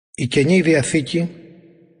Η Καινή Διαθήκη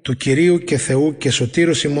του Κυρίου και Θεού και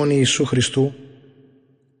Σωτήρος ημών Ιησού Χριστού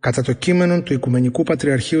κατά το κείμενο του Οικουμενικού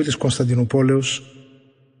Πατριαρχείου της Κωνσταντινούπολεως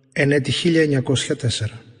εν έτη 1904.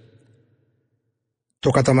 Το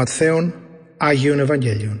κατά Ματθαίον Άγιον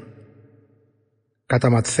Ευαγγέλιον. Κατά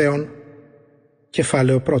Ματθαίον,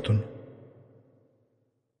 κεφάλαιο 1.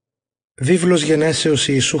 Βίβλος γενέσεως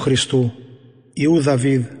Ιησού Χριστού, Ιού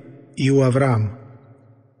Δαβίδ, Ιού Αβραάμ.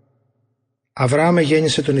 Αβραάμ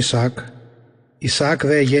εγέννησε τον Ισαάκ, Ισαάκ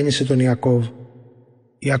δε εγέννησε τον Ιακώβ,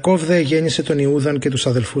 Ιακώβ δε εγέννησε τον Ιούδαν και τους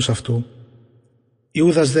αδελφούς αυτού,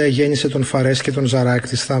 Ιούδας δε εγέννησε τον Φαρές και τον Ζαρά εκ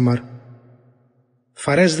της Θάμαρ,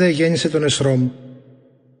 Φαρές δε εγέννησε τον Εσρόμ,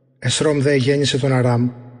 Εσρόμ δε εγέννησε τον Αράμ,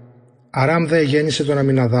 Αράμ δε εγέννησε τον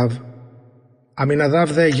Αμιναδάβ,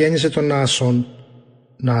 Αμιναδάβ δε εγέννησε τον Ναασόν,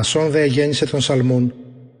 Ναασόν δε εγέννησε τον Σαλμόν,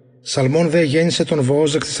 Σαλμόν δε εγέννησε τον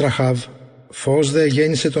Βοόζ εκ της Ραχάβ, Φοός δε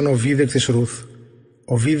εγέννησε τον Οβίδ εκ της Ρούθ,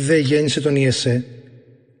 Οβίδ δε εγέννησε τον Ιεσέ,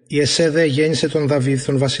 Ιεσέ δε εγέννησε τον Δαβίδ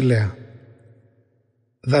τον βασιλέα.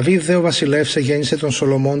 Δαβίδ δε ο βασιλεύς εγέννησε τον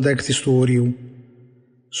Σολομώντα εκ της του Ουρίου,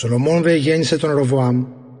 Σολομών δε εγέννησε τον Ροβοάμ,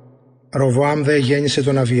 Ροβοάμ δε εγέννησε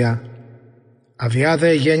τον Αβιά, Αβιά δε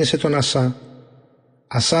εγέννησε τον Ασά,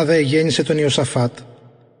 Ασά δε εγέννησε τον Ιωσαφάτ,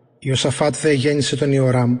 Ιωσαφάτ δε εγέννησε τον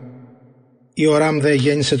Ιωράμ, Ιωράμ δε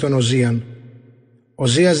εγέννησε τον Οζίαν,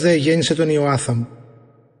 Οζίας δε εγέννησε τον Ιωάθαμ,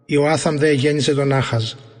 Ιωάθαμ δε εγέννησε τον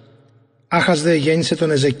Άχαζ, Άχαζ δε εγέννησε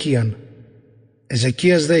τον Εζεκίαν,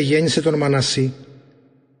 Εζεκίας δε εγέννησε τον Μανασί,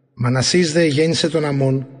 Μανασής δε εγέννησε τον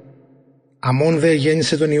Αμών, Αμών δε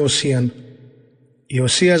εγέννησε τον Ιωσίαν,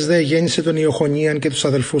 Ιωσίας δε εγέννησε τον Ιοχονίαν και τους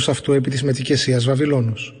αδελφούς αυτού επί της μετικεσίας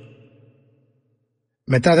Βαβυλώνους.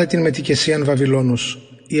 Μετά δε την μετικεσίαν Βαβυλώνους,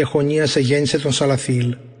 Ιεχονίας εγέννησε τον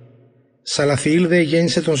Σαλαθιήλ, Σαλαθιήλ δε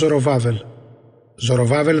εγέννησε τον Ζωροβάβελ,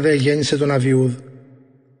 Ζωροβάβελ δε εγέννησε τον Αβιούδ,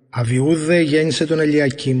 Αβιούδ δε εγέννησε τον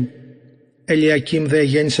Ελιακίμ, Ελιακίμ δε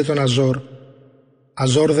εγέννησε τον Αζόρ,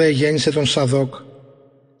 Αζόρ δε εγέννησε τον Σαδόκ,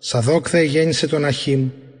 Σαδόκ δε εγέννησε τον Αχίμ,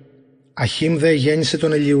 Αχίμ δε εγέννησε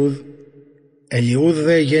τον Ελιούδ, Ελιούδ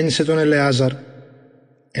δε εγέννησε τον Ελεάζαρ,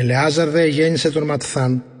 Ελεάζαρ δε εγέννησε τον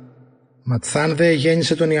Ματθάν, Ματθάν δε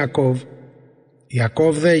εγέννησε τον Ιακώβ,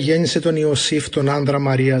 Ιακώβ δε εγέννησε τον Ιωσήφ τον άνδρα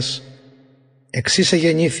Μαρίας, εξής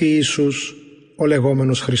εγεννήθη Ιησούς, ο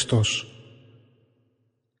λεγόμενος Χριστός.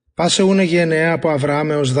 Πάσε ούνε γενναία από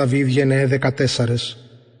Αβραάμ έως Δαβίδ γενναίε 14,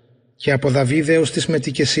 και από Δαβίδ έως της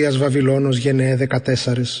μετικεσίας Βαβυλώνος γενναίε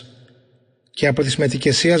 14, και από της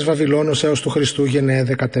μετικεσίας Βαβυλώνος έως του Χριστού γενναίε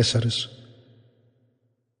 14.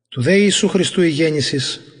 Του δε Ιησού Χριστού η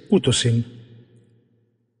γέννησης ούτως ειν.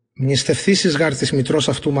 Μνηστευθήσεις γάρ της μητρός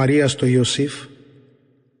αυτού Μαρίας το Ιωσήφ,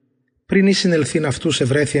 πριν ή συνελθήν αυτούς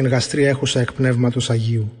ευρέθη εν γαστρή έχουσα εκ Πνεύματος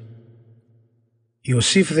Αγίου.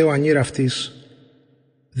 Ιωσήφ δε ο ανήρ αυτής,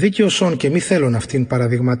 δίκαιος όν και μη θέλον αυτήν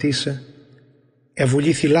παραδειγματίσε,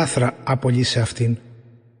 ευουλήθη λάθρα απολύσε αυτήν.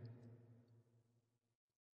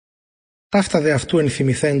 Ταύτα δε αυτού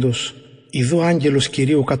ενθυμηθέντος, ιδού άγγελος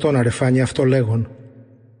Κυρίου κατώναρε φάνη αυτό λέγον: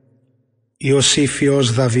 Ιωσήφ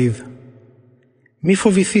Υιός Δαβίδ, μη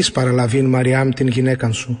φοβηθείς παραλαβήν Μαριάμ την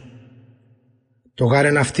γυναίκαν σου. Το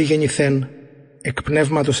γάρεν αυτή γεννηθέν εκ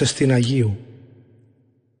Πνεύματος εστίν Αγίου.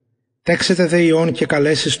 Τέξετε δε Υιόν και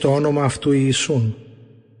καλέσεις το όνομα αυτού Ιησούν.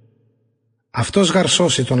 Αυτός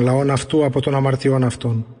γαρσώσει τον λαόν αυτού από των αμαρτιών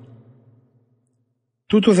αυτών.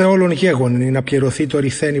 Τούτου δε όλων γέγονεν ή να πληρωθεί το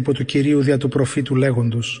ρηθέν υπό του Κυρίου δια του προφήτου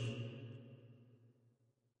λέγοντος: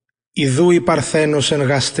 Ιδού η παρθένος εν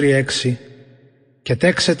γαστρή έξι, και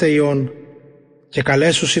τέξετε Υιόν και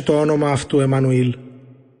καλέσουσι το όνομα αυτού Εμμανουήλ,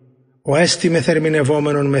 ο έστι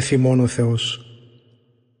μεθερμινευόμενον με θυμών ο Θεός.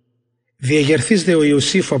 Διεγερθείς δε ο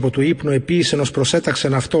Ιωσήφ από του ύπνου επίησεν ως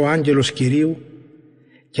προσέταξεν αυτό ο άγγελος Κυρίου,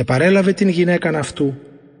 και παρέλαβε την γυναίκαν αυτού,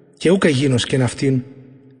 και ούκ εγίνωσκεν αυτήν,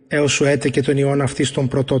 έως σου έτεκε τον Υιόν αυτής των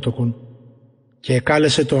πρωτότοκων, και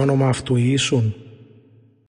εκάλεσε το όνομα αυτού Ιησούν.